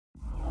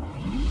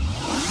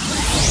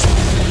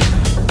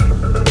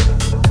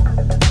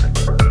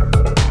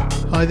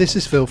Hi, this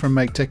is Phil from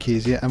Make Tech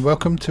Easier and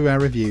welcome to our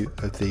review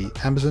of the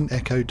Amazon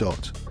Echo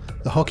Dot,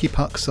 the hockey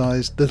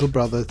puck-sized little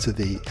brother to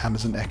the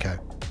Amazon Echo.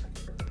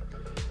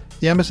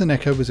 The Amazon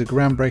Echo was a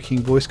groundbreaking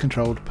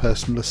voice-controlled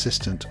personal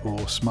assistant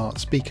or smart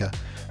speaker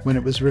when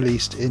it was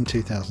released in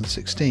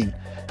 2016,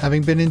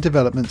 having been in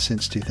development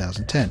since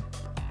 2010.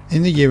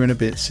 In the year and a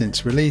bit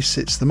since release,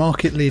 it's the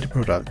market leader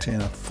product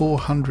in a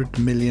 $400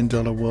 million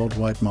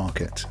worldwide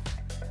market.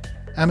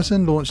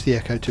 Amazon launched the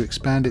Echo to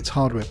expand its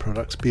hardware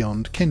products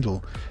beyond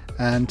Kindle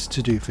and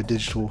to do for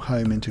digital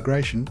home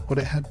integration what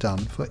it had done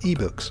for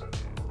ebooks.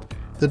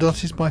 The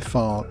Dot is by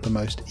far the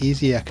most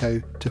easy Echo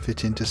to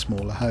fit into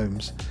smaller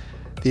homes,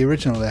 the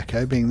original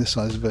Echo being the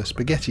size of a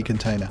spaghetti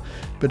container,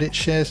 but it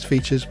shares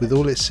features with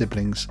all its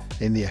siblings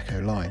in the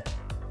Echo line.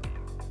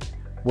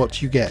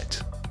 What you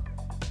get.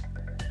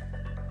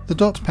 The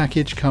Dot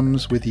package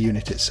comes with the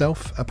unit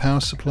itself, a power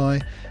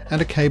supply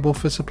and a cable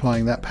for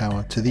supplying that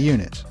power to the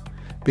unit.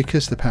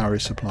 Because the power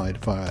is supplied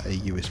via a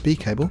USB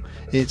cable,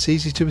 it's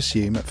easy to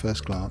assume at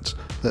first glance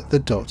that the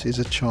Dot is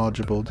a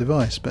chargeable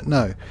device, but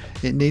no,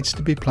 it needs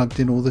to be plugged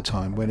in all the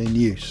time when in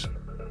use.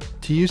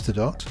 To use the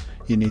Dot,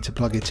 you need to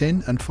plug it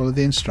in and follow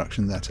the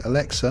instruction that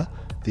Alexa,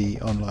 the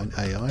online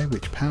AI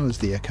which powers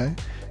the Echo,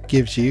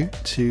 gives you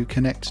to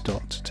connect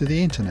Dot to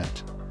the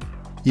internet.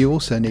 You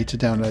also need to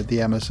download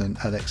the Amazon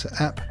Alexa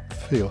app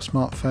for your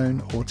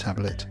smartphone or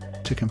tablet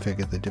to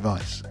configure the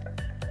device.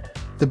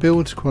 The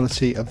build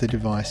quality of the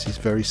device is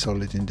very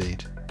solid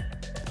indeed.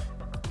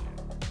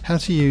 How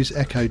to use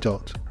Echo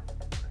Dot.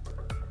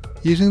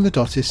 Using the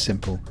Dot is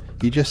simple.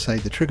 You just say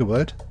the trigger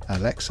word,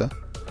 Alexa,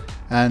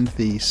 and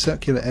the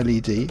circular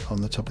LED on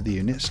the top of the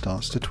unit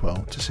starts to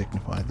twirl to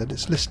signify that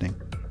it's listening.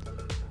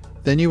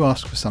 Then you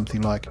ask for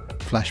something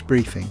like Flash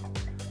Briefing.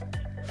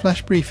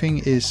 Flash Briefing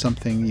is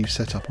something you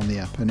set up on the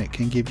app and it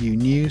can give you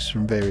news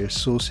from various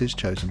sources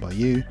chosen by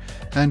you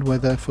and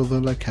weather for the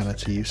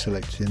locality you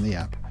selected in the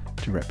app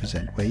to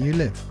represent where you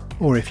live.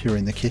 Or if you're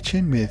in the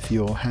kitchen with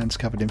your hands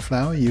covered in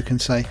flour, you can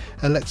say,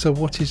 Alexa,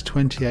 what is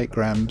 28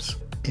 grams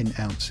in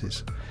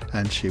ounces?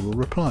 And she will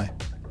reply.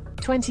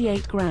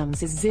 28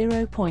 grams is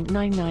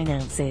 0.99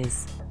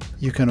 ounces.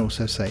 You can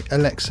also say,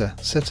 Alexa,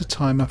 set a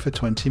timer for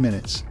 20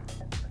 minutes.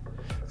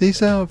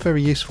 These are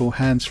very useful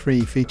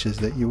hands-free features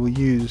that you will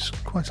use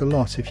quite a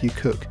lot if you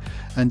cook,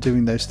 and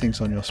doing those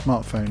things on your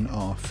smartphone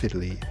are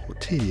fiddly or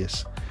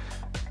tedious.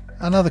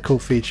 Another cool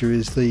feature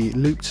is the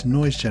looped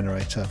noise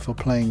generator for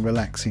playing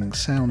relaxing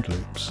sound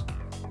loops.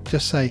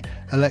 Just say,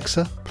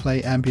 Alexa,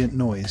 play ambient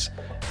noise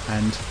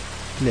and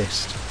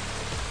list,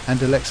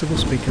 and Alexa will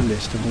speak a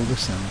list of all the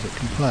sounds it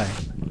can play.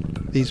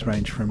 These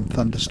range from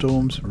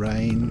thunderstorms,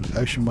 rain,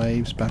 ocean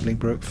waves, babbling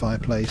brook,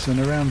 fireplace and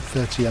around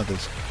 30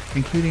 others,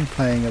 including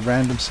playing a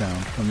random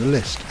sound from the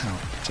list, our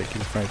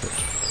particular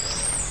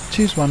favourite.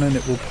 Choose one and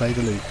it will play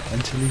the loop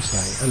until you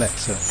say,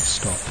 Alexa,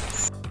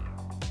 stop.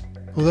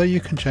 Although you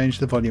can change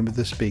the volume of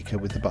the speaker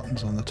with the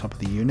buttons on the top of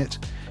the unit,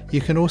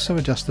 you can also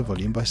adjust the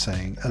volume by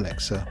saying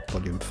Alexa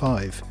volume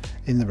 5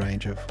 in the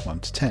range of 1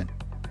 to 10.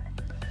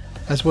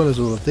 As well as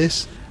all of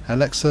this,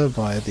 Alexa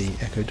via the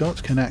Echo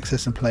Dot can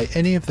access and play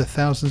any of the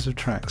thousands of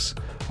tracks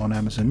on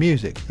Amazon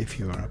Music if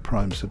you are a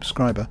Prime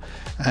subscriber,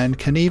 and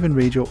can even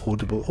read your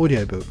Audible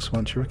audiobooks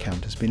once your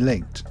account has been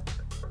linked.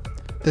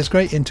 There's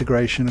great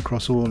integration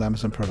across all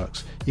Amazon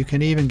products. You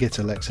can even get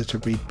Alexa to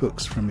read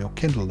books from your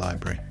Kindle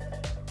library.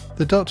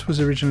 The Dot was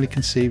originally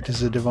conceived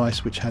as a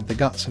device which had the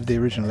guts of the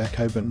original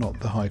Echo but not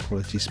the high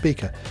quality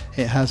speaker.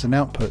 It has an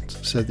output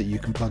so that you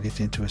can plug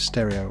it into a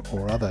stereo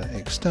or other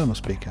external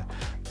speaker.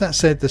 That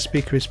said, the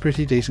speaker is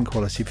pretty decent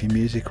quality for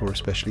music or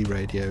especially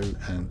radio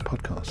and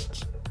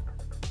podcasts.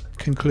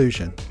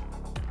 Conclusion.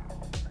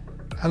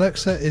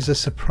 Alexa is a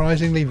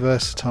surprisingly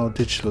versatile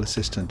digital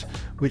assistant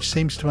which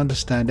seems to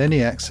understand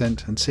any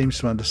accent and seems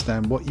to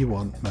understand what you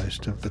want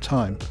most of the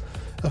time.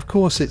 Of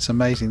course, it's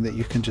amazing that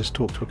you can just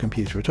talk to a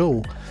computer at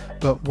all,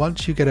 but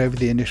once you get over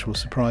the initial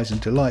surprise and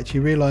delight,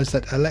 you realise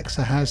that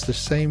Alexa has the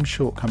same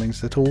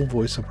shortcomings that all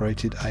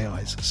voice-operated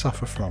AIs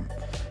suffer from.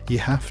 You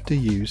have to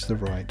use the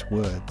right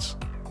words.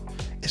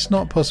 It's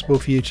not possible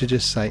for you to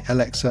just say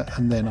Alexa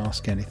and then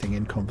ask anything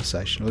in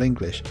conversational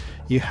English.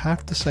 You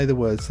have to say the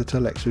words that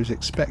Alexa is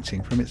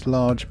expecting from its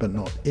large but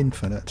not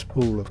infinite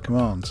pool of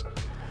commands.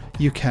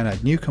 You can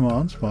add new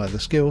commands via the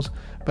skills,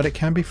 but it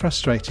can be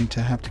frustrating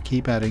to have to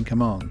keep adding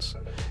commands.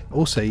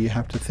 Also, you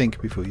have to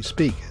think before you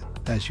speak,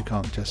 as you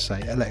can't just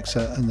say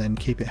Alexa and then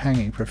keep it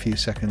hanging for a few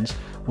seconds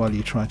while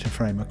you try to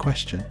frame a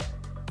question.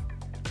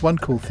 One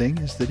cool thing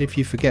is that if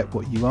you forget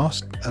what you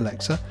asked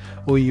Alexa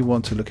or you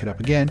want to look it up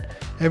again,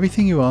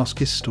 everything you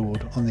ask is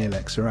stored on the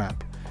Alexa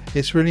app.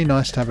 It's really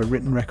nice to have a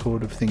written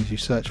record of things you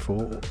searched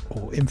for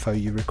or info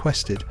you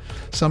requested.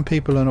 Some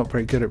people are not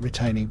very good at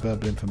retaining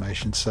verbal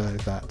information, so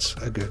that's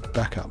a good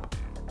backup.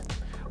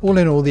 All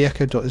in all, the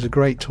Echo Dot is a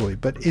great toy,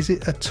 but is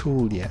it a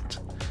tool yet?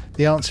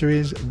 The answer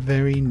is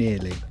very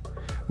nearly.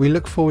 We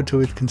look forward to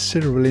with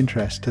considerable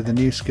interest to the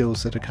new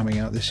skills that are coming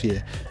out this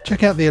year.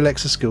 Check out the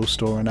Alexa Skills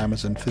Store on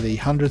Amazon for the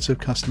hundreds of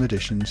custom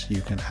editions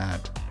you can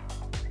add.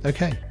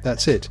 Okay,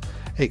 that's it,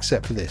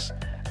 except for this.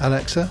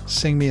 Alexa,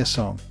 sing me a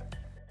song.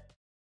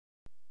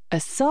 A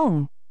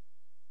song?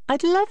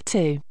 I'd love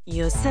to.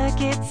 Your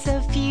circuits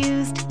are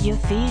fused, you're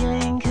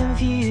feeling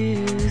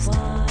confused.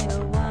 Why,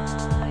 oh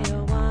why,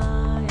 oh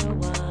why, oh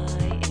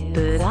why is...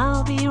 But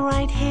I'll be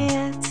right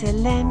here to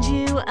lend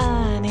you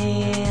an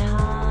ear.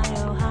 Hi,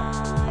 oh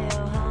hi,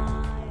 oh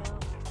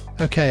hi,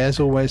 oh. Okay, as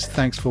always,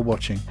 thanks for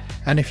watching.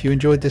 And if you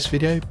enjoyed this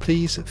video,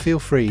 please feel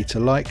free to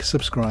like,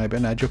 subscribe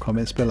and add your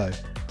comments below.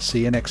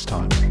 See you next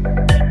time.